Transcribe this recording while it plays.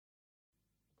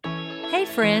Hey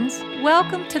friends,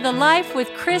 welcome to the Life with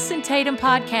Chris and Tatum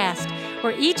podcast,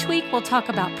 where each week we'll talk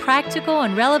about practical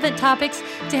and relevant topics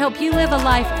to help you live a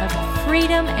life of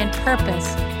freedom and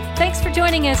purpose. Thanks for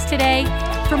joining us today.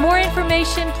 For more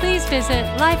information, please visit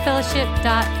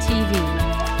lifefellowship.tv.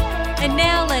 And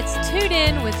now let's tune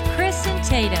in with Chris and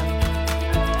Tatum.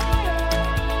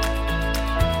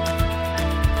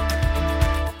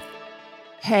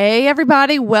 Hey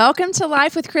everybody, welcome to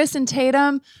Life with Chris and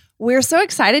Tatum. We're so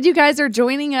excited you guys are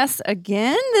joining us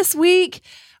again this week.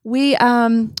 We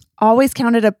always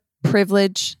count it a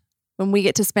privilege when we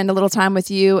get to spend a little time with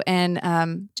you,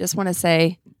 and just want to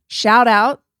say shout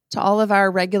out to all of our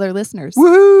regular listeners.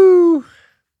 Woohoo!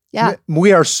 Yeah.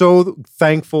 We are so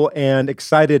thankful and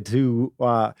excited to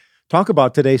talk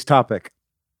about today's topic.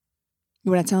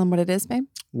 You want to tell them what it is, babe?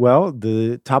 Well,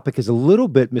 the topic is a little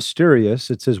bit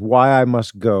mysterious. It says, Why I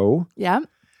Must Go. Yeah.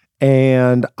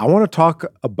 And I want to talk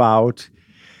about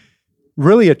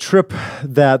really a trip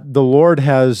that the Lord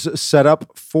has set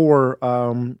up for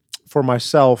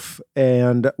myself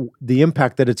and the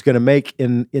impact that it's going to make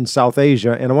in South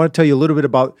Asia. And I want to tell you a little bit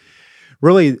about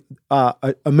really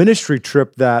a ministry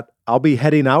trip that I'll be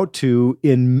heading out to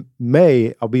in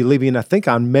May. I'll be leaving, I think,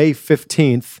 on May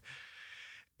 15th.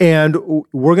 And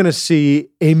we're going to see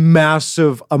a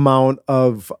massive amount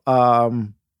of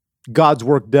God's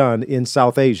work done in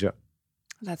South Asia.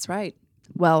 That's right.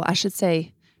 Well, I should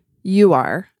say you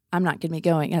are. I'm not going to be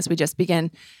going as we just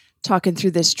begin talking through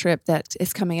this trip that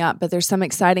is coming up. But there's some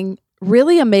exciting,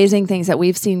 really amazing things that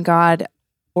we've seen God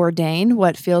ordain,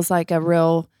 what feels like a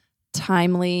real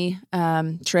timely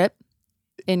trip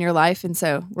in your life. And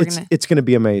so it's going to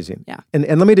be amazing. Yeah. And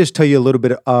let me just tell you a little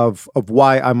bit of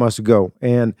why I must go.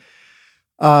 And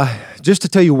just to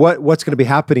tell you what's going to be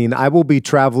happening, I will be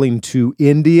traveling to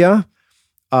India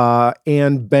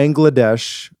and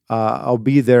Bangladesh. I'll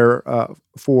be there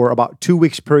for about 2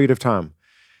 weeks period of time.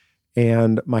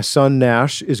 And my son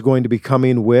Nash is going to be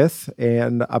coming with,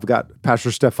 and I've got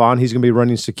Pastor Stefan. He's going to be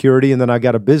running security. And then I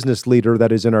got a business leader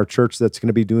that is in our church that's going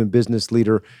to be doing business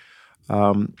leader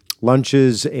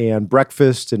lunches and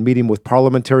breakfasts and meeting with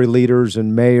parliamentary leaders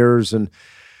and mayors and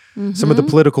some of the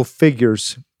political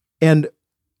figures. And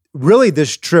really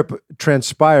this trip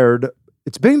transpired,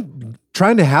 it's been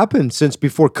trying to happen since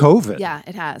before COVID. Yeah,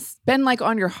 it has been like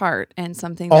on your heart and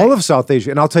something. All of South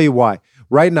Asia. And I'll tell you why.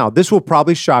 Right now, this will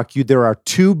probably shock you. There are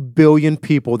 2 billion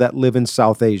people that live in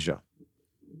South Asia.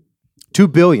 2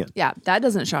 billion. Yeah, that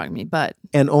doesn't shock me, but.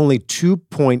 And only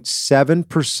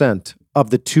 2.7%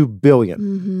 of the 2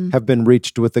 billion have been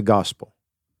reached with the gospel.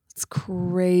 It's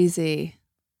crazy.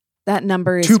 That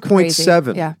number is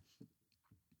 2.7. Yeah.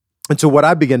 And so what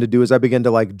I began to do is I began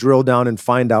to like drill down and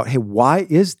find out, hey, why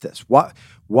is this?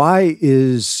 Why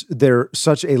is there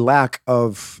such a lack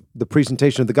of the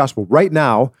presentation of the gospel? Right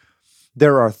now,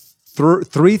 there are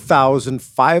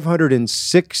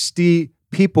 3,560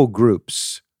 people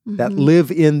groups that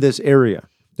live in this area.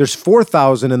 There's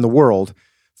 4,000 in the world.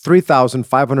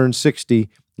 3,560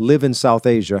 live in South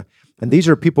Asia. And these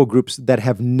are people groups that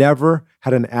have never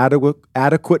had an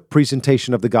adequate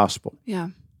presentation of the gospel. Yeah.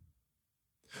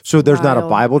 So there's not a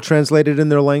Bible translated in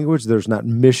their language. There's not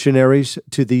missionaries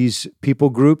to these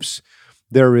people groups.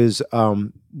 There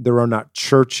are not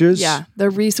churches. Yeah.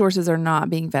 The resources are not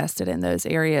being vested in those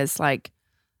areas like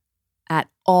at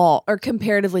all, or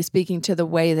comparatively speaking to the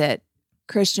way that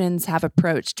Christians have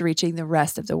approached reaching the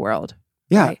rest of the world.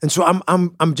 Yeah, right? And so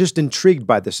I'm just intrigued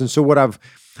by this. And so what I've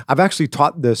actually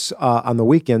taught this on the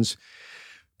weekends,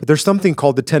 but there's something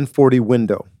called the 1040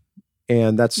 window,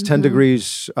 and that's 10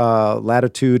 degrees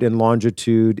latitude and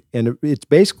longitude, and it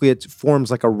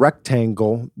forms like a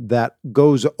rectangle that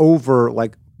goes over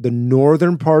like the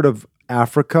northern part of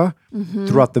Africa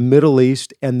throughout the Middle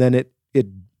East, and then it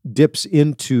dips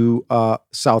into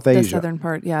South Asia, the southern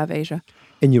part, of Asia.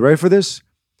 And you ready for this?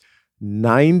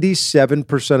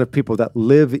 97% of people that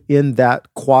live in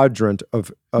that quadrant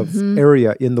of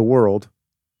area in the world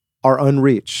are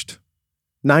unreached.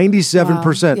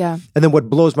 97%. Wow. Yeah. And then what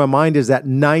blows my mind is that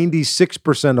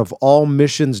 96% of all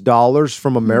missions dollars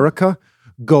from America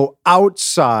go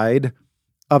outside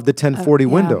of the 1040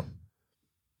 window.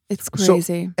 It's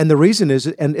crazy. So, and the reason is,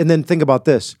 and then think about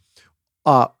this,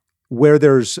 where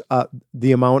there's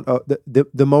the amount of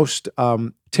the most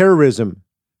terrorism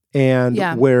and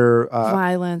where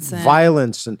violence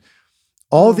and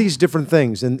all these different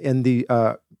things, and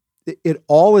it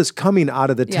all is coming out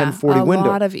of the 1040 window. A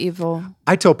lot of evil.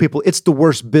 I tell people it's the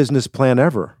worst business plan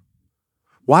ever.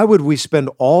 Why would we spend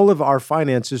all of our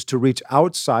finances to reach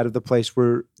outside of the place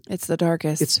where it's the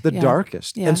darkest? It's the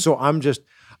darkest. Yeah. And so I'm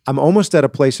almost at a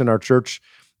place in our church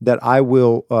that I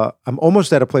will, I'm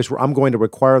almost at a place where I'm going to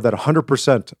require that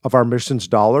 100% of our missions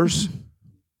dollars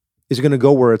is going to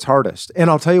go where it's hardest. And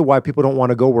I'll tell you why people don't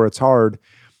want to go where it's hard.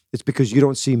 It's because you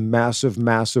don't see massive,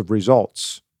 massive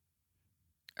results.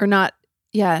 Or not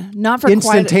for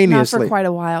instantaneously. quite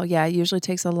a while. Yeah, it usually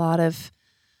takes a lot of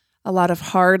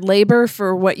hard labor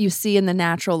for what you see in the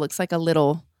natural looks like a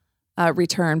little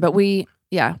return. But we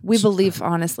believe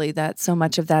honestly that so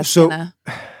much of that's gonna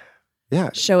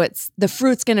show the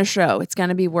fruit's gonna show. It's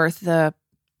gonna be worth the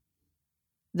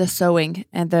sowing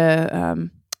and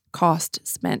the cost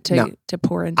spent to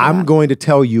pour into. I'm going to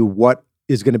tell you what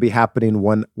is going to be happening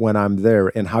when I'm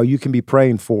there and how you can be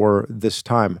praying for this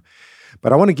time.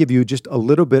 But I want to give you just a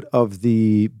little bit of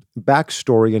the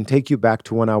backstory and take you back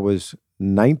to when I was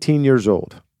 19 years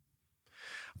old.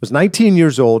 I was 19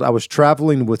 years old. I was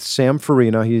traveling with Sam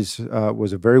Farina. He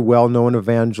was a very well-known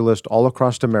evangelist all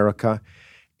across America.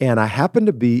 And I happened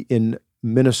to be in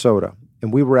Minnesota.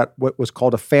 And we were at what was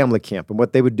called a family camp. And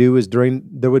what they would do is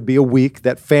there would be a week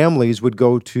that families would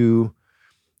go to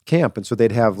camp. And so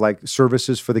they'd have like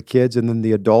services for the kids, and then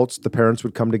the adults, the parents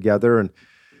would come together, and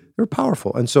they were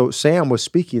powerful. And so Sam was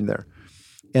speaking there.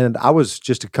 And I was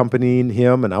just accompanying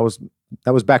him, and that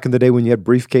was back in the day when you had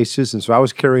briefcases, and so I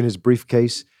was carrying his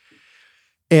briefcase.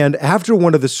 And after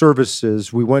one of the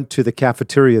services, we went to the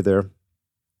cafeteria there,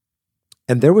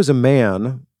 and there was a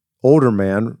man, older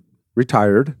man,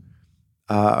 retired,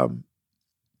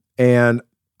 and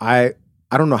I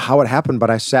don't know how it happened, but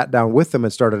I sat down with him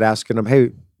and started asking him,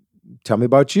 "Hey, tell me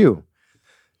about you."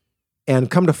 And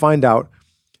come to find out,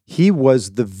 he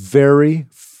was the very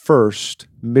first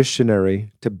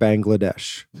missionary to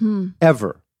Bangladesh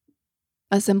ever.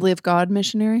 Assembly of God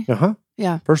missionary?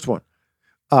 Yeah. First one.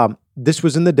 This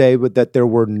was in the day that there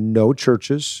were no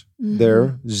churches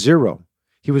there, zero.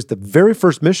 He was the very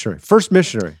first missionary to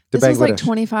Bangladesh. This was like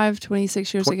 25,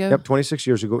 26 years ago? Yep, 26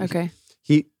 years ago. Okay.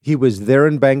 He was there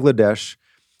in Bangladesh.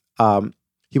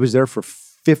 He was there for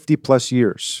 50 plus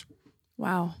years.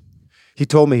 Wow. He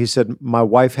told me, he said, my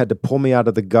wife had to pull me out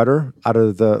of the gutter, out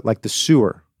of the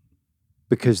sewer,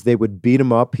 because they would beat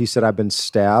him up. He said, I've been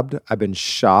stabbed. I've been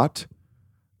shot.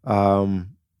 Wow.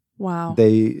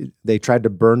 They tried to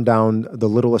burn down the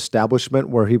little establishment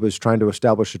where he was trying to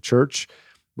establish a church.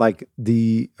 Like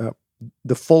the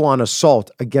full-on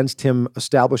assault against him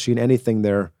establishing anything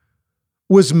there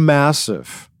was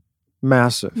massive,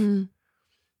 massive.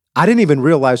 I didn't even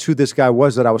realize who this guy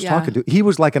was that I was talking to. He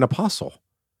was like an apostle,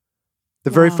 the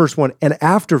very first one. And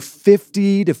after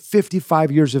 50 to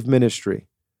 55 years of ministry,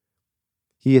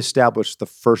 he established the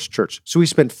first church. So he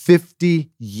spent 50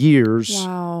 years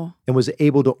and was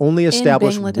able to only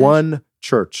establish one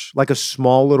church, like a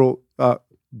small little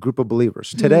group of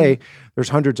believers. Today, there's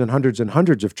hundreds and hundreds and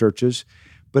hundreds of churches,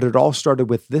 but it all started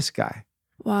with this guy.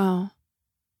 Wow.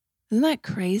 Isn't that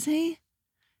crazy?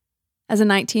 As a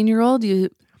 19-year-old,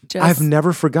 I've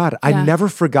never forgot it. I never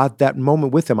forgot that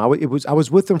moment with him. I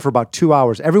was with him for about 2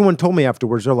 hours. Everyone told me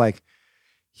afterwards, they're like,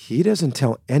 he doesn't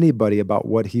tell anybody about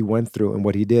what he went through and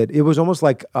what he did. It was almost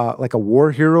like a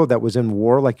war hero that was in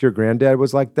war, like your granddad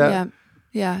was like that.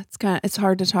 Yeah. It's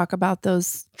hard to talk about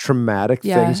those traumatic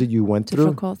things that you went through.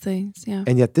 Difficult things, yeah.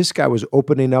 And yet this guy was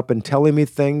opening up and telling me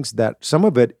things that some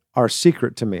of it are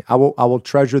secret to me. I will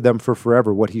treasure them for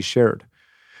forever, what he shared.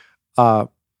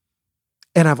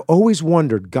 And I've always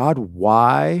wondered, God,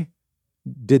 why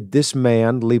did this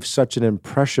man leave such an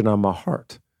impression on my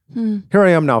heart? Here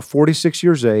I am now, 46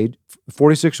 years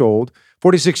old,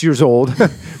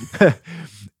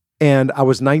 and I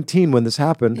was 19 when this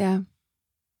happened. Yeah.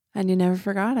 And you never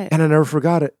forgot it. And I never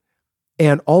forgot it.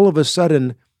 And all of a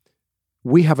sudden,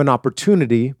 we have an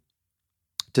opportunity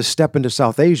to step into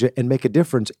South Asia and make a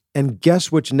difference. And guess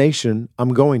which nation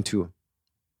I'm going to?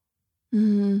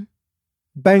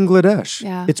 Bangladesh.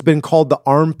 Yeah. It's been called the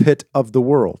armpit of the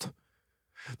world.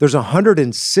 There's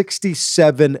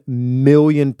 167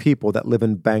 million people that live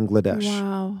in Bangladesh.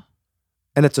 Wow.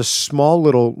 And it's a small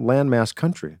little landmass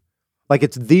country. Like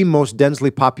it's the most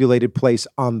densely populated place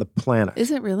on the planet.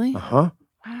 Is it really? Uh-huh.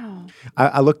 Wow.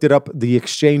 I looked it up. The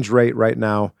exchange rate right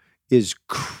now is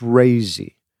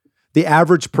crazy. The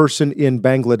average person in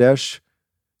Bangladesh,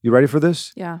 you ready for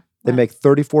this? Yeah. They make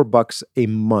 $34 a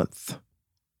month.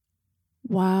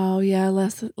 Wow. Yeah.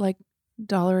 Less like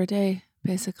 $1 a day,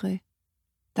 basically.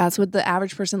 That's what the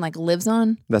average person like lives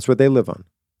on? That's what they live on.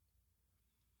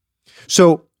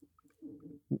 So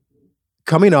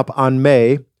coming up on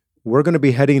May, we're going to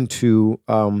be heading to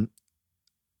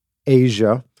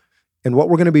Asia. And what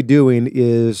we're going to be doing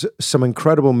is some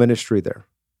incredible ministry there.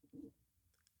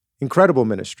 Incredible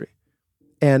ministry.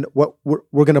 And what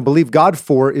we're going to believe God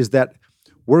for is that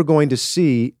we're going to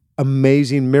see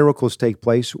amazing miracles take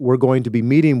place. We're going to be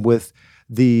meeting with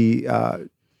the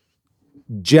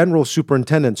general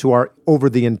superintendents who are over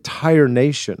the entire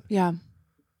nation. Yeah.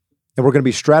 And we're going to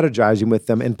be strategizing with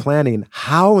them and planning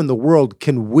how in the world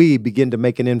can we begin to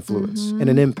make an influence and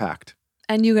an impact.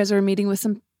 And you guys are meeting with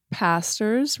some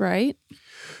pastors, right?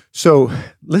 So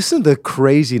listen to the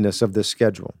craziness of this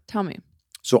schedule. Tell me.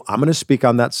 So I'm going to speak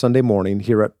on that Sunday morning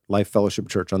here at Life Fellowship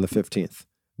Church on the 15th.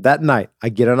 That night, I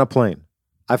get on a plane.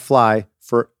 I fly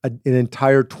for an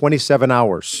entire 27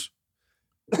 hours.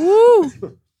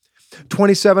 Woo!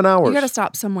 27 hours. You got to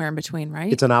stop somewhere in between,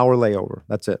 right? It's an hour layover.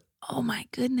 That's it. Oh my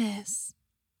goodness.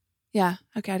 Yeah.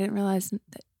 Okay. I didn't realize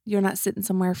that you're not sitting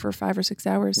somewhere for 5 or 6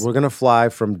 hours. We're going to fly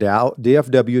from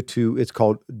DFW to, it's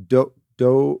called Doha.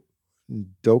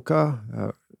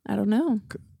 I don't know.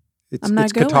 It's I'm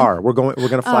not going. Qatar. We're going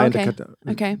to fly okay. into Qatar.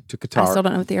 Okay. To Qatar. I still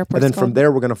don't know what the airport's And then called. from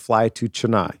there, we're going to fly to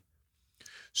Chennai.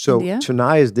 So India?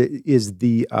 Chennai is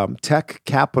the tech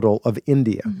capital of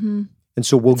India. Mm-hmm. And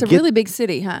so we'll It's a get really big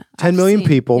city, huh? 10 million I've seen.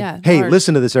 people. Yeah, Hey, large.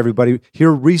 listen to this, everybody.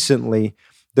 Here recently,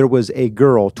 there was a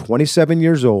girl, 27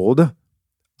 years old,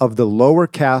 of the lower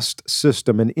caste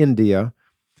system in India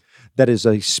that is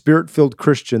a spirit-filled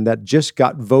Christian that just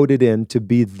got voted in to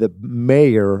be the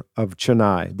mayor of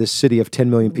Chennai, this city of 10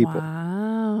 million people.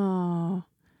 Wow.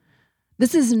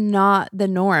 This is not the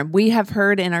norm. We have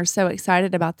heard and are so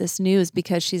excited about this news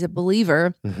because she's a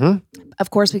believer. Mm-hmm. Of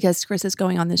course, because Chris is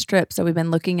going on this trip. So we've been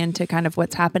looking into kind of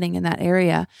what's happening in that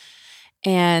area.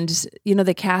 And, you know,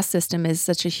 the caste system is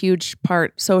such a huge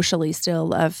part socially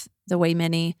still of the way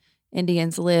many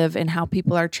Indians live and how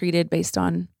people are treated based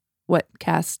on what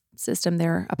caste system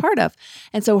they're a part of.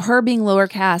 And so her being lower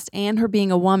caste and her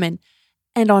being a woman,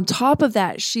 and on top of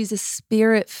that, she's a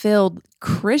spirit-filled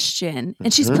Christian.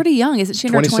 And she's pretty young. Isn't she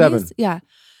in her 27. 20s? Yeah.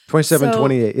 27, So,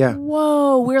 28, yeah.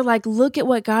 Whoa. We're like, look at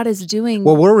what God is doing.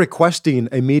 Well, we're requesting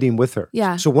a meeting with her.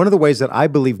 Yeah. So one of the ways that I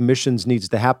believe missions needs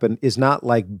to happen is not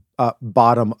like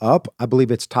bottom up. I believe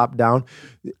it's top down.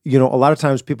 You know, a lot of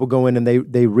times people go in and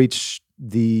they reach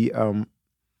the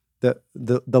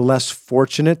less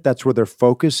fortunate. That's where their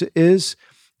focus is.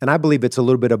 And I believe it's a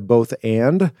little bit of both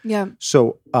and. Yeah.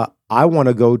 So I want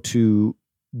to go to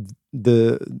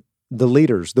the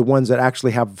leaders, the ones that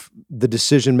actually have the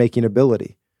decision-making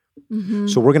ability. Mm-hmm.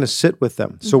 So we're going to sit with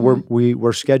them. So we're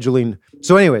scheduling.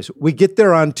 So anyways, we get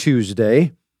there on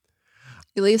Tuesday.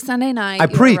 You leave Sunday night. I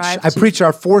you preach. arrive I Tuesday. preach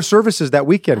our 4 services that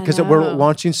weekend because I we're know.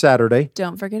 launching Saturday.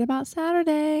 Don't forget about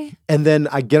Saturday. And then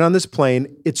I get on this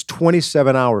plane. It's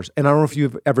 27 hours. And I don't know if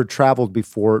you've ever traveled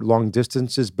before long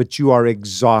distances, but you are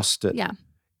exhausted. Yeah.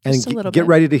 And just a little get bit.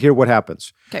 ready to hear what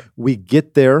happens. Okay. We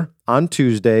get there on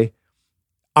Tuesday.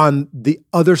 On the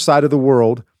other side of the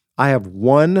world, I have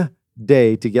 1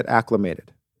 day to get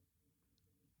acclimated.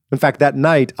 In fact, that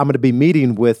night, I'm going to be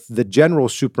meeting with the general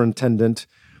superintendent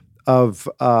of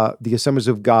the Assemblies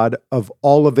of God of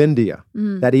all of India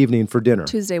that evening for dinner.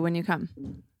 Tuesday when you come.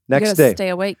 Next you gotta day. Stay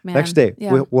awake, man. Next day,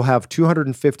 Yeah. we'll have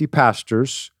 250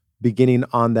 pastors beginning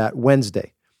on that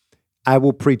Wednesday. I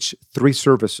will preach 3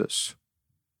 services.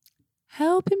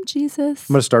 Help him, Jesus.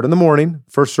 I'm going to start in the morning,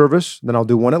 first service, then I'll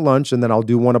do one at lunch, and then I'll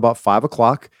do one about 5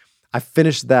 o'clock. I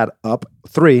finish that up,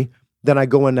 3. Then I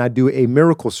go and I do a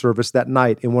miracle service that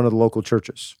night in one of the local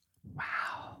churches.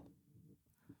 Wow.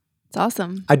 It's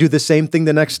awesome. I do the same thing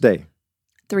the next day.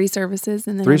 3 services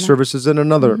and then 3 another. services and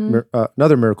another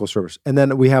another miracle service. And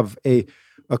then we have a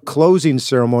closing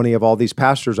ceremony of all these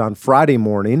pastors on Friday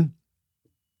morning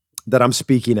that I'm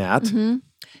speaking at.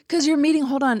 Because you're meeting,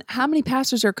 hold on, how many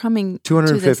pastors are coming?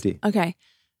 250. To this? Okay.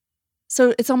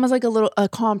 So it's almost like a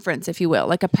conference, if you will,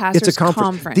 like a pastor's It's a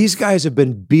conference. These guys have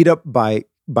been beat up by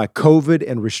COVID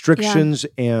and restrictions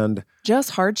and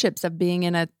just hardships of being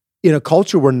in a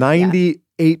culture where 98%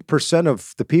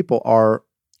 of the people are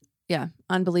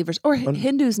unbelievers or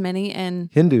Hindus, many, and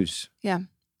Hindus.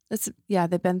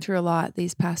 they've been through a lot,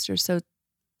 these pastors. So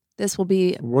this will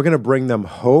be. We're going to bring them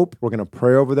hope. We're going to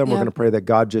pray over them. Yep. We're going to pray that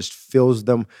God just fills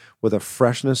them with a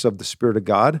freshness of the Spirit of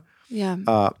God. Yeah.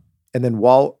 And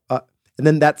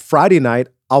then that Friday night,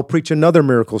 I'll preach another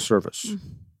miracle service.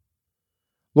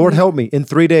 Lord help me. In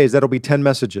 3 days, that'll be 10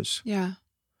 messages. Yeah.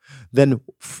 Then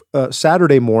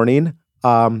Saturday morning,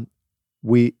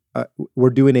 we're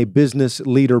doing a business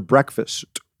leader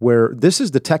breakfast where this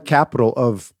is the tech capital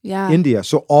of India.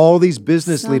 So all these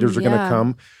business leaders are going to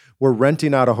come. We're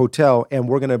renting out a hotel and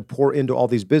we're going to pour into all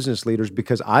these business leaders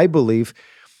because I believe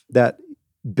that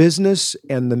business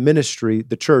and the ministry,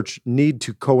 the church, need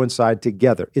to coincide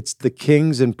together. It's the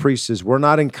kings and priests. We're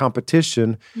not in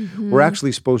competition. We're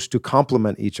actually supposed to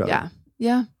complement each other. Yeah.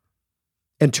 Yeah.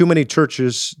 And too many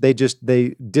churches, they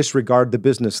disregard the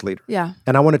business leader. Yeah.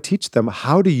 And I want to teach them,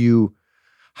 how do you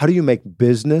make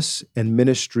business and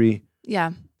ministry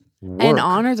Yeah. work? And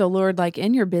honor the Lord like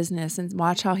in your business and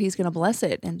watch how he's going to bless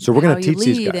it. And So we're going how to you teach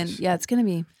these lead. guys. And yeah, it's going to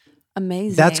be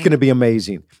amazing. That's going to be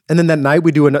amazing. And then that night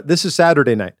we do this is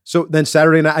Saturday night. So then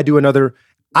Saturday night I do another.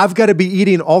 I've got to be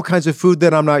eating all kinds of food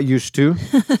that I'm not used to.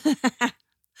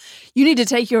 You need to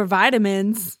take your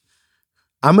vitamins.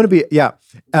 I'm going to be,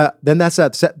 then that's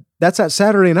at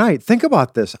Saturday night. Think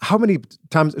about this. How many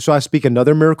times, so I speak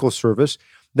another miracle service.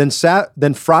 Then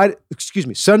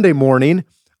Sunday morning,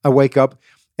 I wake up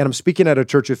and I'm speaking at a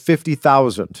church of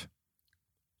 50,000.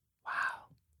 Wow.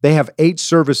 They have 8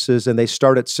 services and they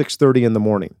start at 6:30 in the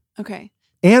morning. Okay.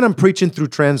 And I'm preaching through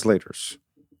translators.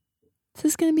 This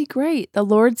is going to be great. The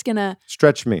Lord's going to,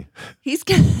 Stretch me. he's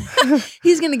going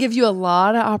to give you a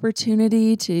lot of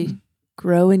opportunity to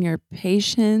grow in your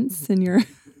patience and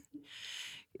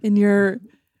in your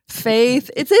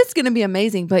faith. It's going to be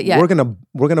amazing. But yeah, we're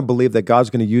gonna believe that God's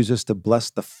gonna use us to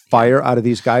bless the fire out of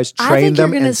these guys, I train think you're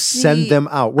them, gonna and send them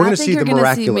out. We're gonna see the you're gonna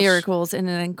miraculous. see miracles in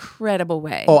an incredible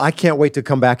way. Oh, I can't wait to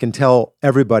come back and tell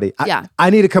everybody. Yeah. I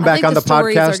need to come I back think on the the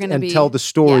stories are podcast gonna and be- tell the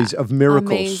stories yeah, of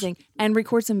miracles. Amazing. And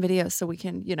record some videos so we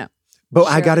can, But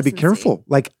I share got to this be and see. careful.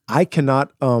 Like I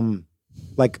cannot,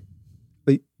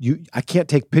 I can't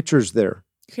take pictures there.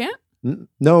 You can't?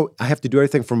 No, I have to do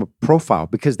everything from a profile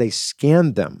because they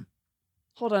scan them.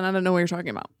 Hold on, I don't know what you're talking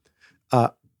about.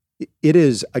 It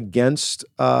is against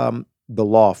the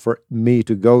law for me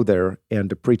to go there and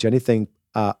to preach anything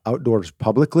outdoors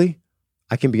publicly.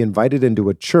 I can be invited into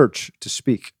a church to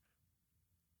speak.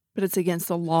 But it's against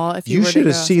the law if you You were to should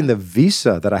have go seen outside. the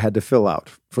visa that I had to fill out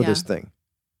for this Yeah. thing.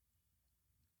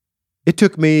 It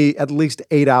took me at least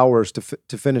 8 hours to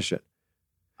finish it.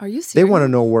 Are you serious? They want to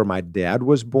know where my dad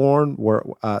was born. Where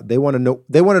they want to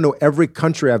know every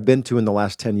country I've been to in the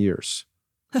last 10 years.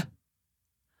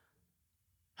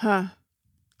 Huh.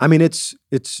 I mean, it's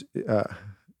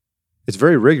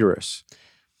very rigorous.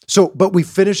 So, but we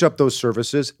finish up those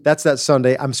services. That's that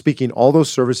Sunday. I'm speaking all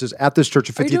those services at this church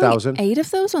of Are you doing 50,000. 8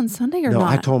 of those on Sunday or No,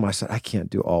 not? I told him, I said, I can't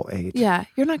do all 8. Yeah,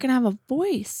 you're not going to have a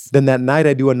voice. Then that night,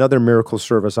 I do another miracle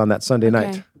service on that Sunday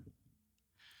night. Okay.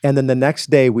 And then the next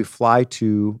day, we fly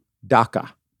to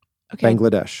Dhaka, Okay.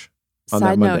 Bangladesh. on that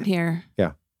Side Monday. note here.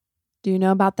 Yeah. Do you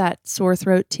know about that sore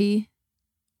throat tea?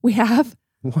 We have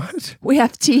What?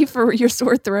 tea for your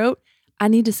sore throat. I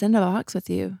need to send a box with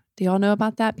you. Do y'all know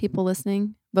about that? People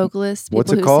listening, vocalists, people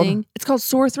What's it who called? sing. It's called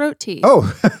sore throat tea.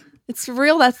 Oh, It's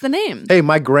real. That's the name. hey,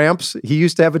 my Gramps, he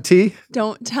used to have a tea.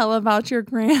 Don't tell about your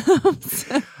Gramps.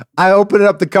 I opened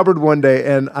up the cupboard one day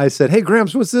and I said, hey,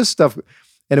 Gramps, what's this stuff?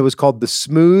 And it was called the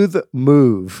Smooth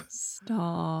Move.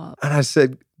 Stop. And I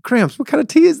said, Gramps, what kind of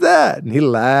tea is that? And he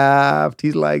laughed.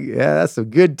 He's like, yeah, that's some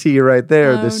good tea right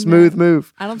there. Oh, The Smooth no.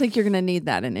 Move. I don't think you're going to need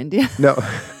that in India. No.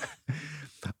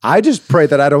 I just pray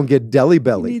that I don't get deli You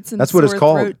belly. need some That's what it's sore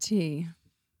called. throat tea.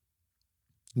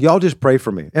 Y'all just pray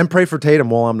for me and pray for Tatum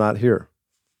while I'm not here.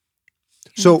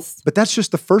 So, Yes. but that's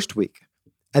just the first week.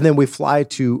 And then we fly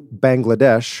to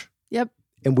Bangladesh Yep.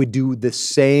 and we do the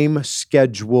same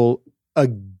schedule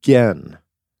again.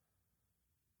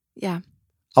 Yeah.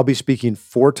 I'll be speaking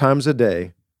 4 times a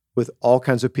day with all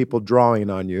kinds of people drawing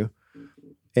on you.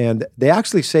 And they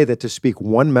actually say that to speak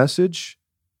one message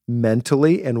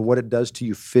mentally and what it does to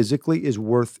you physically is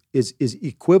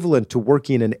equivalent to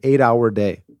working an 8-hour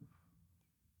day.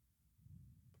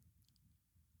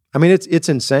 I mean, it's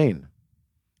insane.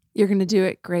 You're going to do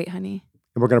it great, honey.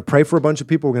 And we're going to pray for a bunch of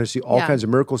people. We're going to see all Yeah. kinds of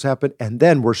miracles happen. And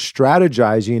then we're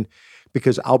strategizing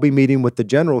because I'll be meeting with the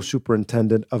general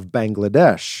superintendent of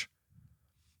Bangladesh.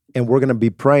 And we're going to be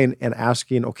praying and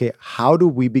asking, okay, how do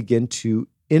we begin to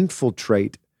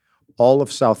infiltrate all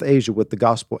of South Asia with the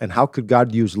gospel? And how could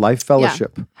God use Life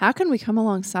Fellowship? How can we come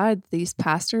alongside these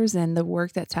pastors and the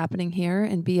work that's happening here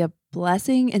and be a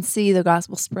blessing and see the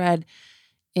gospel spread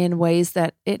in ways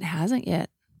that it hasn't yet?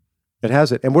 It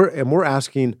has it. And we're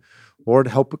asking, Lord,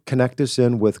 help connect us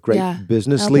in with great Yeah.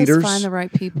 business Help leaders, us find the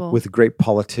right people. with great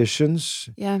politicians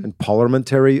yeah. and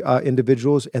parliamentary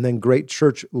individuals, and then great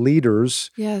church leaders.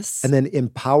 Yes. And then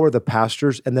empower the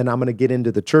pastors, and then I'm going to get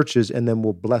into the churches, and then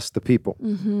we'll bless the people.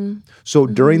 Mm-hmm. So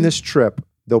during this trip,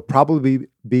 there'll probably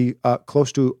be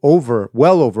close to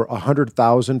well over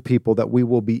 100,000 people that we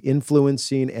will be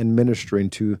influencing and ministering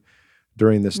to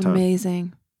during this time.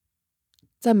 Amazing.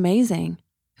 It's amazing.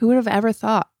 Who would have ever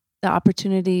thought the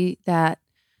opportunity that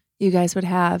you guys would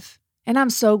have? And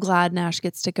I'm so glad Nash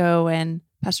gets to go and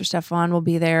Pastor Stefan will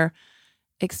be there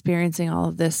experiencing all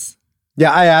of this.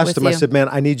 Yeah, I asked With him, I you. said, man,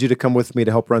 I need you to come with me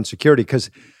to help run security because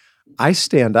I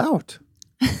stand out.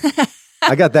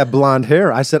 I got that blonde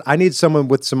hair. I said, I need someone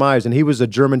with some eyes. And he was a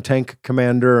German tank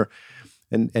commander.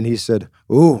 And he said,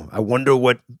 "Ooh, I wonder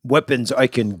what weapons I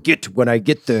can get when I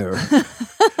get there."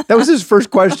 That was his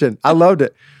first question. I loved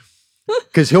it.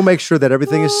 Because he'll make sure that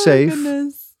everything is safe.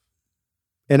 Goodness.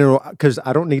 And because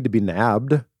I don't need to be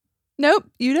nabbed. Nope,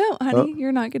 you don't, honey.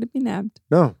 You're not going to be nabbed.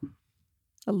 No.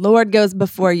 The Lord goes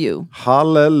before you.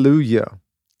 Hallelujah.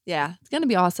 Yeah, it's going to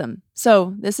be awesome.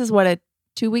 So this is what, a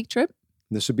 2-week trip?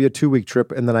 This would be a 2-week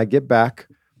trip. And then I get back.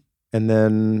 And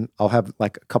then I'll have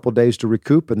like a couple days to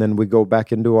recoup. And then we go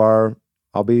back into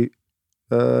I'll be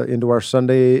into our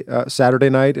Saturday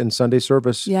night and Sunday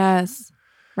service. Yes.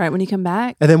 Right when you come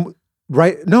back. And then,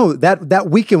 that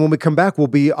weekend when we come back will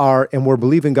be and we're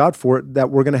believing God for it, that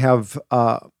we're going to have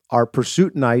our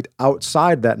pursuit night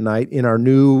outside that night in our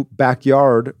new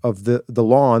backyard of the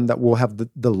lawn, that will have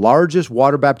the largest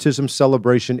water baptism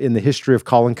celebration in the history of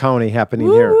Collin County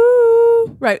happening here.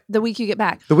 Right, the week you get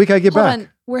back. The week I get back. Hold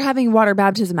on. We're having water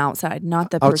baptism outside, not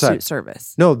the pursuit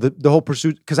service. No, the whole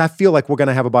pursuit, because I feel like we're going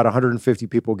to have about 150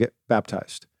 people get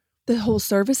baptized. The whole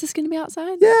service is going to be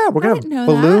outside? Yeah, we're going to have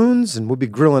balloons and we'll be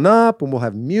grilling up and we'll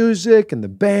have music and the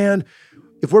band.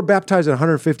 If we're baptizing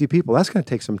 150 people, that's going to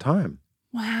take some time.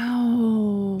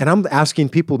 Wow. And I'm asking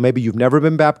people, maybe you've never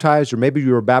been baptized, or maybe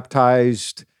you were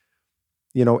baptized,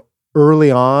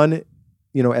 early on,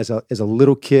 as a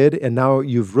little kid, and now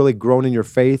you've really grown in your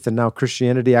faith, and now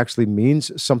Christianity actually means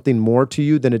something more to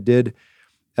you than it did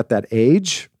at that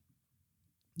age.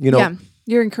 Yeah,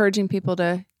 you're encouraging people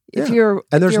to, and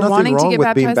there's nothing wrong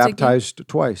with being baptized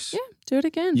twice. Yeah, do it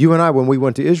again. You and I, when we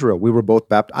went to Israel, we were both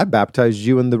baptized. I baptized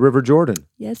you in the River Jordan.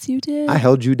 Yes, you did. I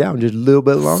held you down just a little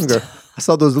bit longer. I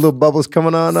saw those little bubbles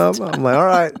coming on up. I'm like, all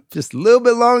right, just a little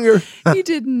bit longer. You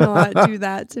did not do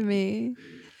that to me.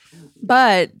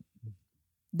 But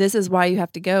this is why you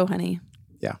have to go, honey.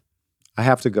 Yeah, I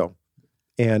have to go.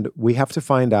 And we have to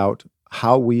find out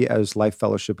how we as Life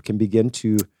Fellowship can begin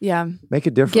to make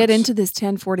a difference. Get into this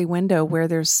 1040 window where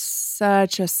there's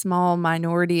such a small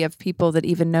minority of people that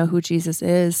even know who Jesus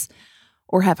is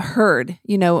or have heard,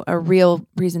 a real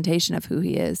presentation of who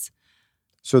he is.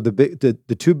 So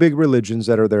the two big religions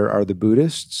that are there are the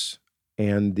Buddhists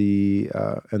and the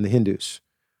Hindus.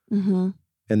 Mm-hmm.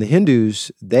 And the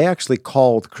Hindus, they actually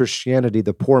called Christianity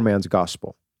the poor man's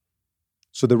gospel.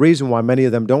 So the reason why many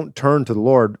of them don't turn to the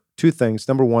Lord, two things.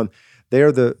 Number one, they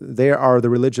are the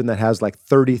religion that has like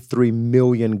 33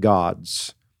 million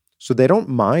gods. So they don't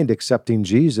mind accepting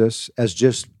Jesus as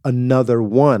just another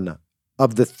one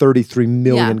of the 33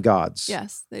 million gods.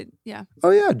 Yes.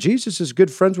 Oh yeah, Jesus is good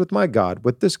friends with my God,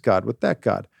 with this God, with that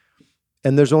God.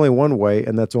 And there's only one way,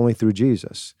 and that's only through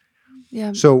Jesus.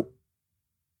 Yeah. So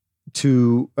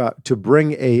to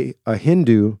bring a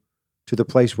Hindu to the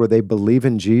place where they believe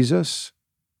in Jesus,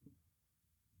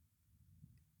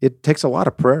 it takes a lot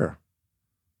of prayer.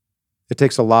 It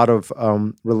takes a lot of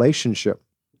relationship.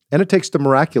 And it takes the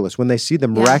miraculous. When they see the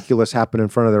miraculous happen in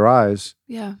front of their eyes,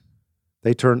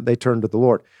 they turn to the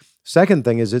Lord. Second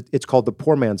thing is it's called the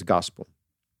poor man's gospel.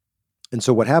 And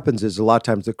so what happens is a lot of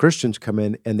times the Christians come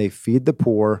in and they feed the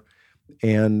poor,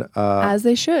 and as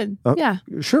they should.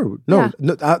 Sure. No,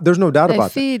 there's no doubt about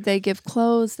that. They feed, they give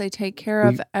clothes, they take care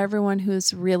of everyone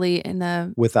who's really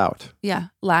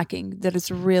lacking, that is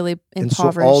really impoverished.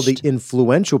 And so all the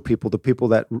influential people, the people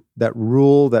that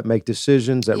rule, that make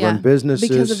decisions, that run businesses,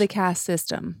 because of the caste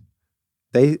system,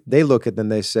 they look at them,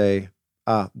 they say,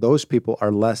 those people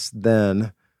are less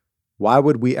than. Why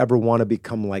would we ever want to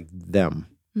become like them?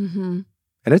 Mm-hmm.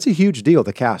 And it's a huge deal,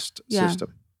 the caste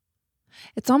system.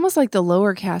 It's almost like the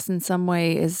lower caste in some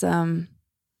way is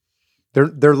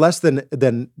they're less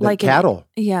than like cattle.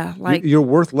 You're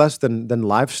worth less than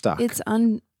livestock. It's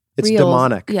unreal. It's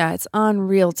demonic. Yeah, it's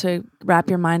unreal to wrap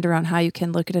your mind around how you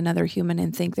can look at another human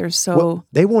and think they're so. Well,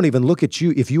 they won't even look at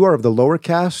you if you are of the lower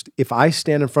caste. If I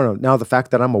stand in front of now, the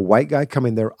fact that I'm a white guy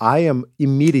coming there, I am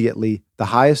immediately the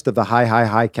highest of the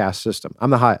high caste system. I'm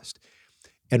the highest,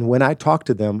 and when I talk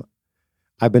to them,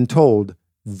 I've been told.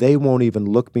 They won't even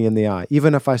look me in the eye.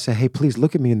 Even if I say, hey, please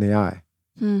look at me in the eye.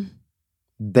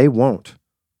 They won't.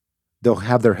 They'll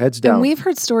have their heads down. And we've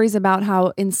heard stories about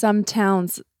how in some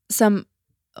towns,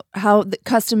 how the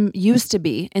custom used to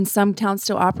be, and some towns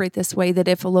still operate this way, that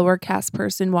if a lower caste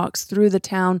person walks through the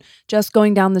town, just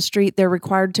going down the street, they're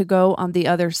required to go on the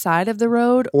other side of the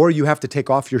road. Or you have to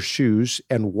take off your shoes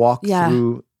and walk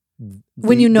through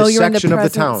when you know you're in the of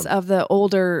presence of the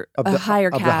older,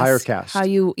 higher caste. Of the higher caste. How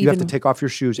you have to take off your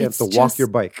shoes and have to walk your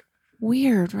bike.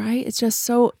 Weird, right? It's just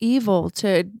so evil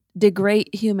to degrade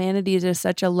humanity to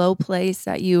such a low place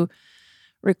that you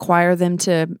require them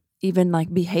to even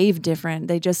like behave different.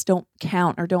 They just don't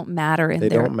count or don't matter in They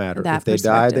their, don't matter. that If they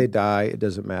die, perspective. they die. It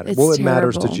doesn't matter. It's Well, it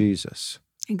matters to terrible. Jesus.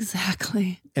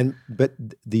 Exactly. But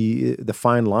the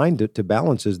fine line to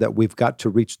balance is that we've got to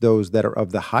reach those that are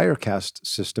of the higher caste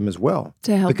system as well.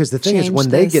 To help Because the thing is, change when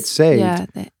they this. get saved, Yeah,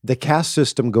 the caste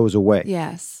system goes away.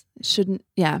 yes. It shouldn't,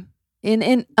 yeah.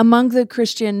 In among the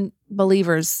Christian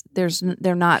believers,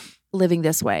 they're not living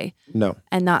this way No.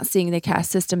 and not seeing the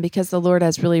caste system because the Lord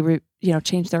has really,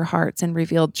 changed their hearts and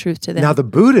revealed truth to them. Now, the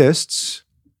Buddhists,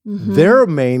 Mhm. their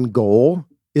main goal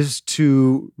is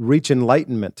to reach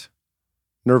enlightenment,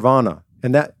 nirvana.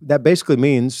 And that basically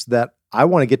means that I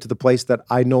want to get to the place that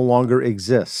I no longer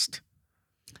exist.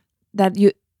 that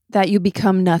you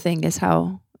become nothing is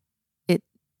how it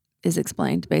is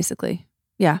explained, basically.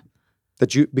 Yeah.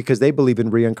 Because they believe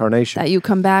in reincarnation. That you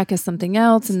come back as something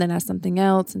else and then as something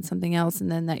else and something else,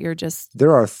 and then that you're just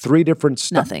There are 3 different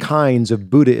Nothing. kinds of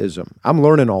Buddhism. I'm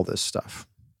learning all this stuff.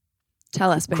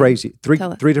 tell us, babe. Crazy.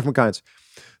 Tell us. 3 different kinds.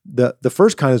 The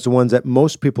first kind is the ones that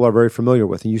most people are very familiar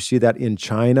with, and you see that in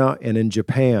China and in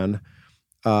Japan.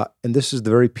 And this is the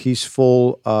very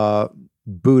peaceful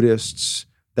Buddhists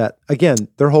that, again,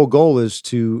 their whole goal is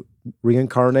to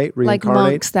reincarnate, Like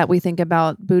monks that we think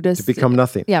about, Buddhists. to become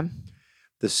nothing. Yeah.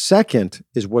 The second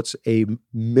is what's a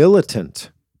militant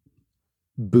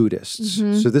Buddhists.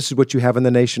 Mhm. So this is what you have in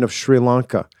the nation of Sri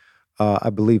Lanka.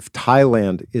 I believe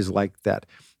Thailand is like that.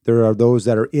 There are those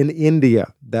that are in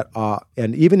India that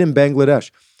and even in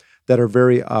Bangladesh that are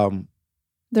very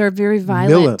They're very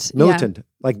violent. militant.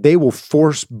 Like they will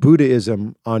force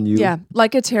Buddhism on you. Yeah.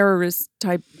 Like a terrorist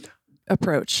type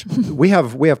approach. We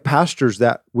have pastors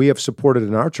that we have supported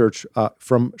in our church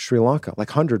from Sri Lanka,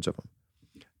 like hundreds of them.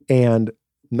 And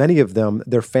many of them,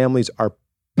 their families are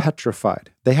petrified.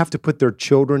 They have to put their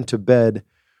children to bed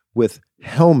with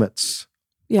helmets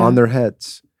Yeah. on their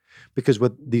heads. Because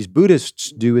what these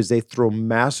Buddhists do is they throw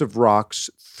massive rocks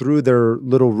through their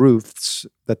little roofs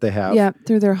that they have. Yeah,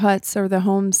 through their huts or their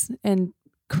homes and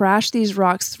crash these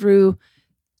rocks through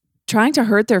trying to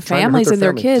hurt their Trying to hurt families their and their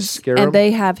family, kids. scare And them.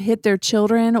 they have hit their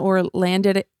children or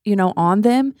landed, on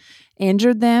them,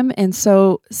 injured them. And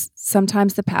so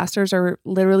sometimes the pastors are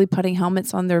literally putting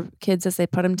helmets on their kids as they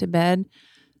put them to bed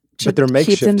to But they're keep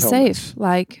makeshift them helmets. safe.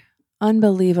 Like,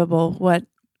 unbelievable what.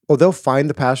 Oh, they'll find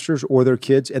the pastors or their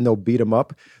kids and they'll beat them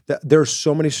up. There are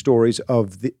so many stories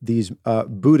of these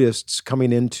Buddhists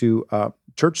coming into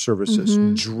church services,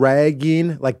 Mhm.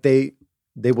 dragging, like they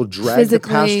will drag Physically,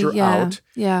 the pastor yeah, out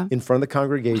yeah, in front of the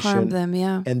congregation, harm them,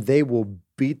 yeah. and they will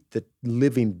beat the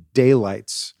living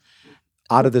daylights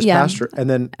out of this Yeah. pastor. And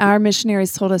then Our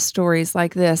missionaries told us stories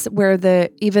like this, where the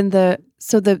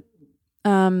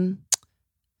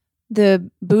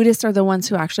Buddhists are the ones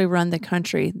who actually run the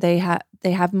country. They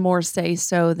have more say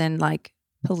so than like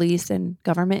police and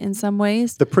government in some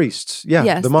ways. the priests,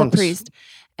 Yes, the monks. priest,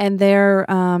 and they're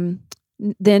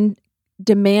then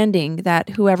demanding that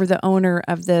whoever the owner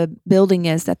of the building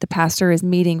is that the pastor is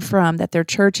meeting from, that their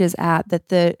church is at,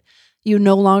 that you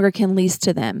no longer can lease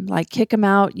to them. Like, kick them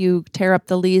out, you tear up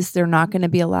the lease, they're not going to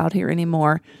be allowed here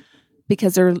anymore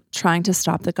because they're trying to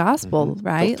stop the gospel, They'll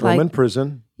right? throw them in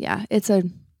prison. Yeah,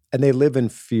 And they live in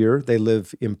fear. They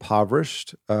live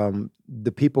impoverished.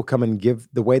 The people come and give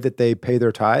the way that they pay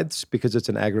their tithes, because it's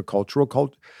an agricultural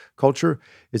culture,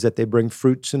 is that they bring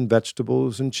fruits and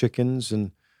vegetables and chickens,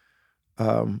 and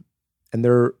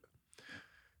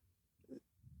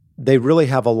they really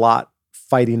have a lot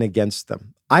fighting against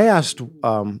them. I asked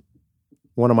one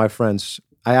of my friends.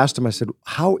 I asked him. I said,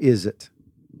 "How is it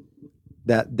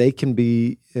that they can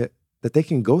be?" that they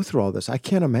can go through all this. I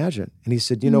can't imagine. And he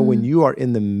said, when you are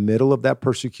in the middle of that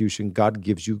persecution, God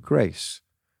gives you grace.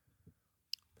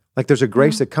 Like there's a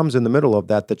grace that comes in the middle of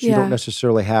that you Yeah. don't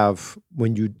necessarily have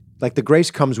when you, like the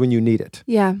grace comes when you need it.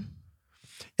 yeah,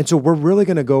 And so we're really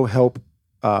going to go help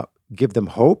give them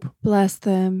hope. bless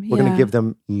them. We're going to give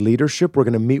them leadership. We're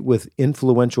going to meet with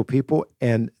influential people.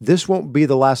 And this won't be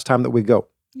the last time that we go.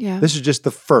 Yeah. This is just the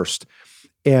first.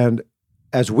 And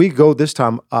as we go this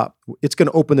time, it's going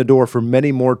to open the door for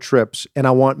many more trips. And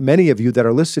I want many of you that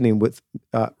are listening with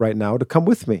right now to come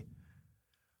with me.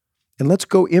 And let's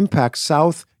go impact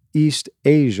South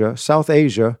Asia,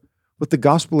 with the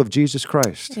gospel of Jesus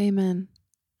Christ. Amen.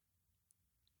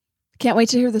 Can't wait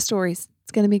to hear the stories.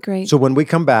 It's going to be great. So when we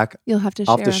come back, You'll have to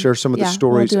I'll share have to share some of the Yeah,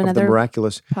 stories we'll do of the another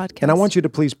miraculous. podcast. And I want you to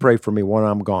please pray for me when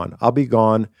I'm gone. I'll be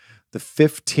gone the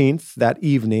 15th, that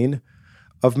evening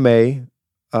of May,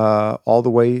 all the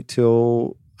way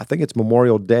till, I think it's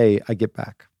Memorial Day, I get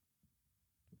back.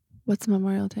 What's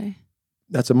Memorial Day?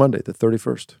 That's a Monday, the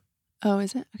 31st. Oh,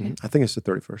 is it? Okay. I think it's the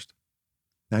 31st.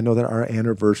 I know that our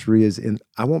anniversary is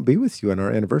I won't be with you on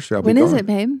our anniversary. When is it,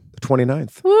 babe? The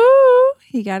 29th. Woo!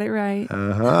 He got it right.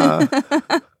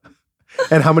 Uh-huh.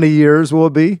 And how many years will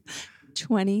it be?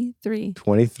 23.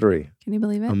 23. Can you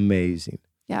believe it? Amazing.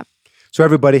 Yeah. So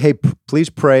everybody, hey, please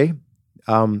pray.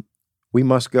 We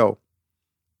must go.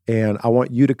 And I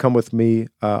want you to come with me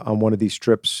on one of these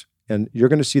trips. And you're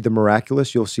going to see the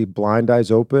miraculous. You'll see blind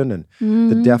eyes open and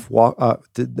the deaf walk,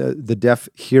 the deaf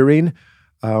hearing,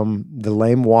 the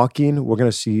lame walking. We're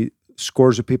going to see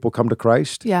scores of people come to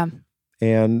Christ. Yeah.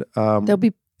 And there'll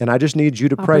be and I just need you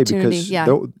to pray because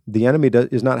the enemy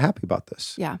is not happy about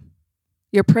this. Yeah.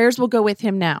 Your prayers will go with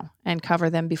him now and cover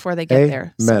them before they get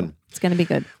there. Amen. So it's going to be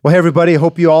good. Well, hey, everybody, I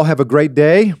hope you all have a great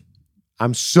day.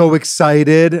 I'm so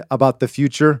excited about the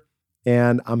future,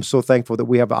 and I'm so thankful that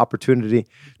we have the opportunity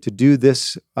to do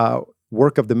this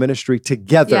work of the ministry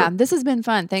together. Yeah, this has been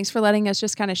fun. Thanks for letting us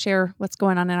just kind of share what's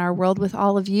going on in our world with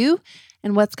all of you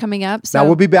and what's coming up. So now,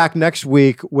 we'll be back next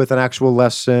week with an actual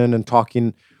lesson and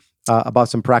talking about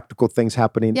some practical things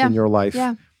happening in your life.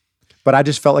 Yeah. But I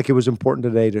just felt like it was important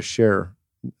today to share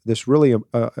this really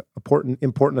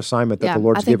important assignment that the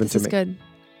Lord's given to me. Good.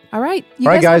 All right. You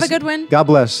guys have a good one. God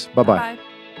bless. Bye-bye. Bye.